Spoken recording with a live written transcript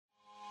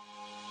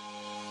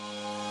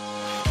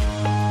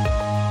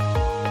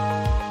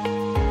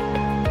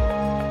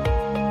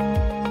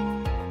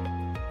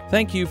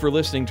Thank you for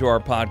listening to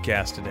our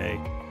podcast today.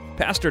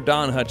 Pastor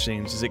Don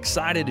Hutchings is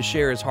excited to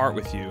share his heart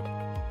with you.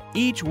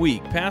 Each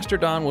week, Pastor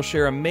Don will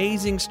share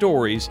amazing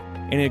stories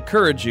and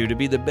encourage you to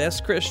be the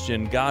best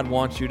Christian God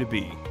wants you to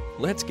be.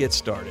 Let's get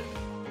started.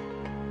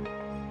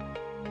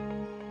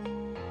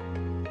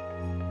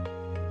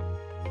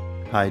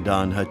 Hi,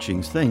 Don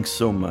Hutchings. Thanks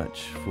so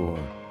much for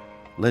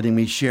letting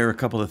me share a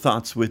couple of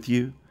thoughts with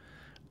you.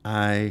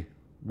 I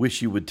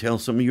wish you would tell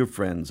some of your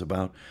friends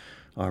about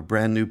our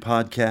brand new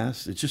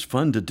podcast. It's just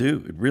fun to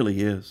do. It really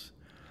is.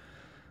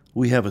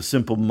 We have a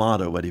simple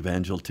motto at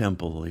Evangel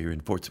Temple here in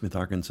Fort Smith,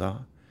 Arkansas.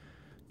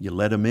 You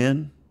let them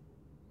in,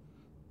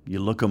 you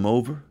look them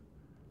over,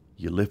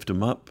 you lift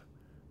them up,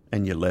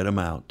 and you let them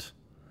out.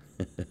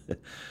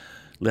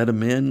 Let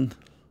them in,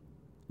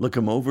 look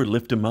them over,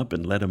 lift them up,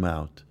 and let them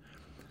out.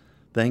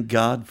 Thank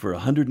God for a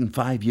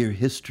 105-year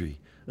history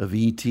of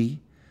ET. And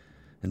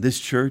this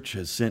church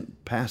has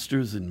sent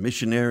pastors and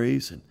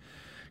missionaries and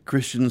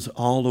Christians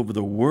all over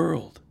the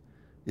world.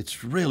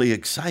 It's really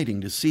exciting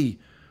to see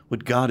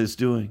what God is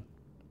doing.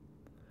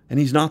 And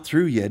He's not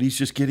through yet. He's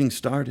just getting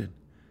started.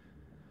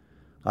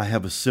 I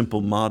have a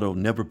simple motto: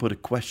 never put a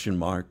question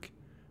mark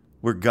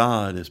where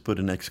God has put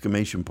an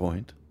exclamation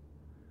point.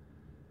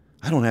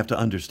 I don't have to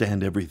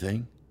understand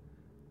everything.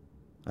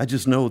 I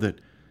just know that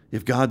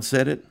if God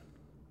said it,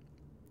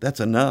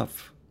 that's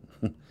enough.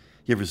 You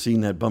ever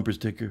seen that bumper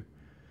sticker?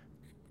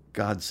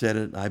 God said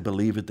it, I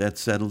believe it, that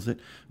settles it.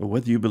 Well,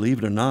 whether you believe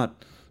it or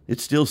not,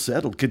 it's still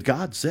settled because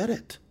God said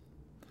it.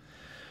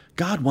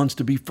 God wants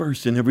to be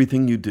first in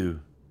everything you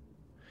do.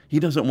 He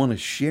doesn't want to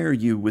share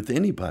you with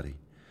anybody.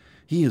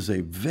 He is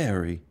a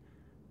very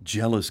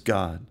jealous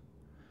God.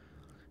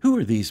 Who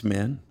are these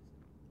men?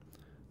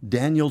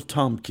 Daniel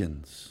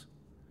Tompkins,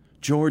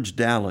 George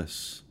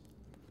Dallas,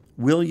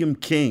 William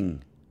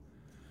King,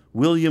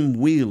 William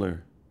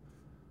Wheeler,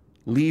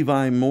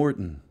 Levi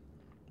Morton,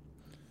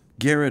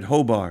 Garrett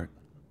Hobart.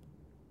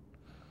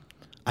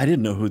 I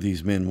didn't know who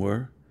these men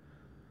were,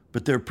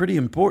 but they're pretty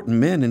important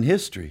men in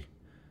history.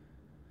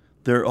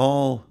 They're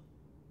all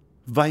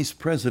vice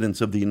presidents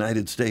of the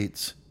United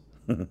States,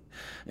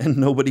 and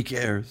nobody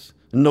cares,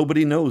 and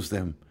nobody knows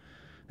them.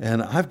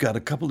 And I've got a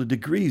couple of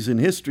degrees in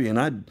history, and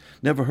I'd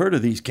never heard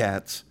of these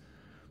cats.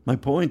 My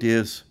point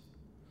is,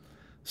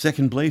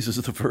 second place is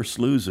the first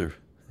loser.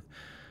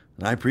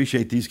 And I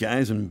appreciate these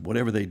guys and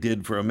whatever they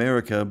did for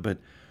America, but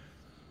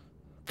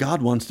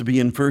God wants to be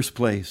in first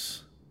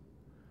place.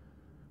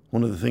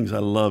 One of the things I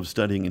love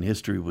studying in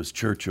history was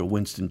Churchill.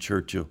 Winston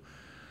Churchill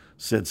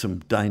said some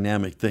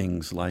dynamic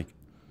things like,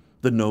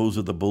 the nose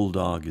of the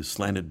bulldog is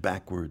slanted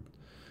backward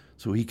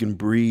so he can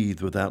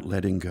breathe without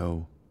letting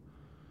go.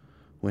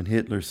 When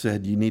Hitler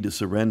said, you need to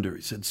surrender,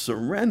 he said,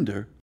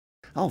 surrender?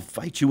 I'll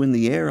fight you in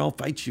the air. I'll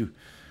fight you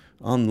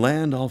on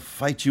land. I'll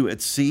fight you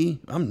at sea.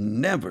 I'm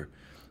never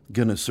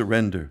going to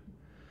surrender.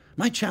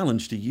 My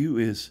challenge to you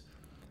is,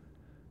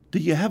 do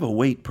you have a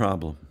weight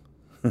problem?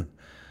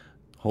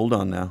 Hold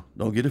on now.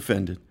 Don't get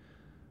offended.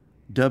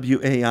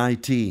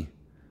 W-A-I-T.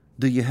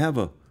 Do you have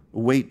a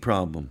weight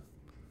problem?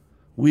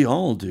 We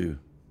all do.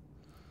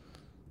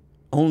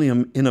 Only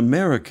in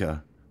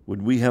America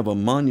would we have a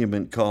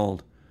monument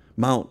called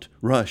Mount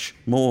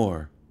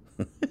Rushmore.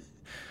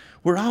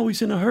 We're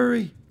always in a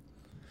hurry.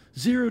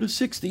 0 to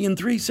 60 in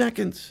 3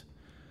 seconds.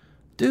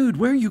 Dude,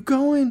 where are you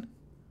going?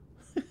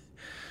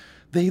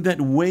 They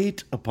that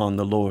wait upon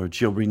the Lord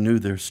shall renew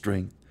their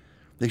strength.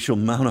 They shall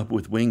mount up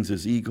with wings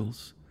as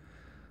eagles.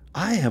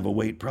 I have a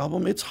weight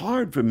problem. It's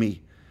hard for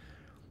me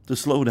to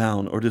slow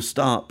down or to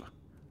stop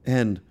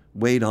and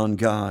wait on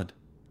God.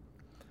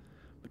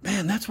 But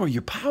man, that's where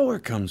your power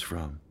comes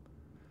from.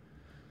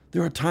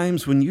 There are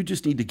times when you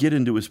just need to get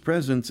into His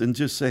presence and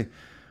just say,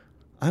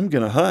 I'm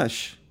going to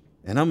hush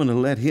and I'm going to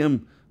let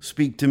Him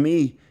speak to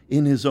me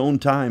in His own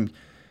time.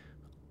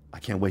 I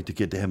can't wait to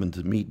get to heaven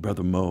to meet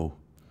Brother Mo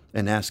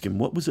and ask him,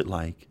 what was it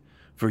like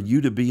for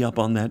you to be up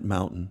on that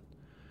mountain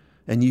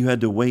and you had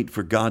to wait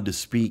for God to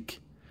speak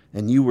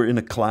and you were in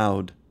a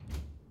cloud,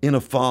 in a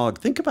fog?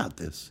 Think about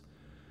this.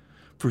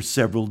 For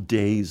several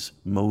days,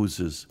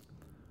 Moses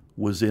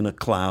was in a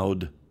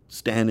cloud,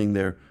 standing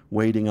there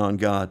waiting on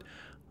God.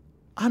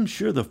 I'm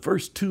sure the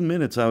first 2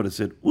 minutes I would have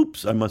said,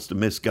 oops, I must have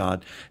missed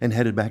God, and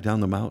headed back down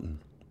the mountain.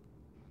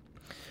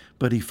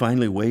 But he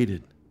finally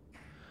waited.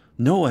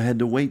 Noah had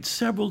to wait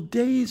several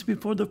days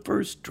before the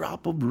first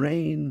drop of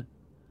rain.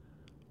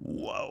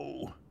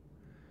 Whoa.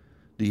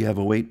 Do you have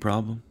a weight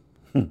problem?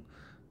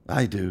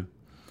 I do.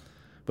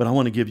 But I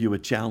want to give you a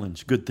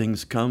challenge. Good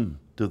things come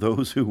to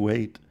those who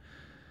wait.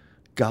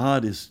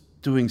 God is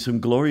doing some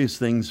glorious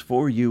things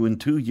for you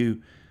and to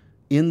you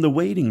in the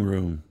waiting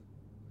room.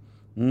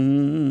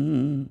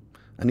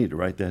 I need to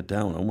write that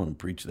down. I want to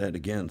preach that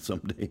again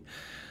someday.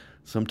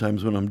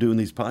 Sometimes when I'm doing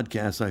these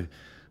podcasts, I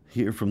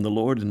hear from the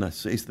Lord and I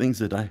say things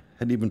that I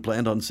hadn't even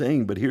planned on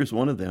saying, but here's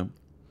one of them.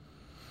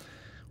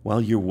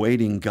 While you're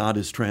waiting, God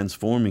is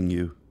transforming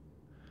you.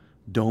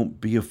 Don't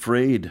be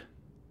afraid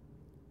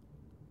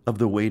of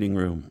the waiting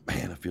room.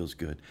 Man, it feels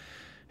good.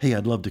 Hey,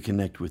 I'd love to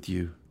connect with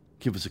you.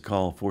 Give us a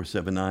call,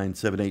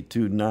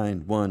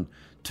 479-782-91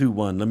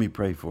 2-1. Let me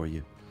pray for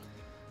you.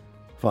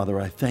 Father,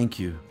 I thank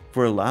you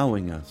for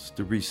allowing us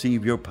to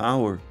receive your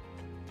power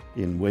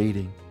in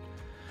waiting.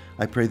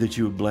 I pray that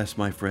you would bless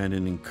my friend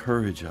and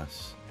encourage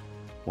us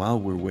while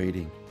we're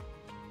waiting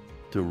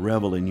to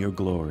revel in your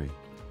glory.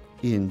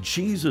 In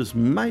Jesus'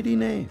 mighty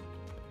name,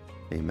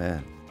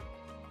 amen.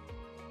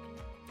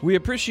 We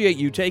appreciate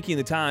you taking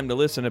the time to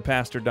listen to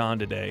Pastor Don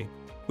today.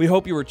 We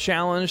hope you were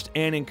challenged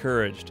and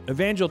encouraged.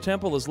 Evangel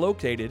Temple is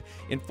located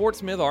in Fort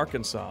Smith,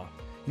 Arkansas.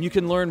 And you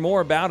can learn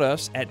more about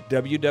us at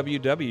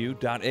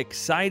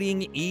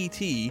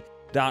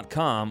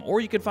www.excitinget.com, or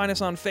you can find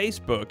us on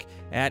Facebook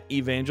at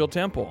Evangel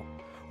Temple.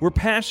 We're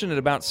passionate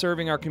about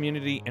serving our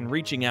community and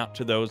reaching out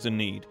to those in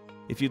need.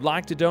 If you'd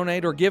like to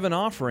donate or give an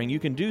offering, you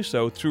can do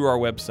so through our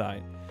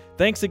website.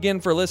 Thanks again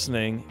for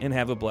listening, and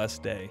have a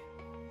blessed day.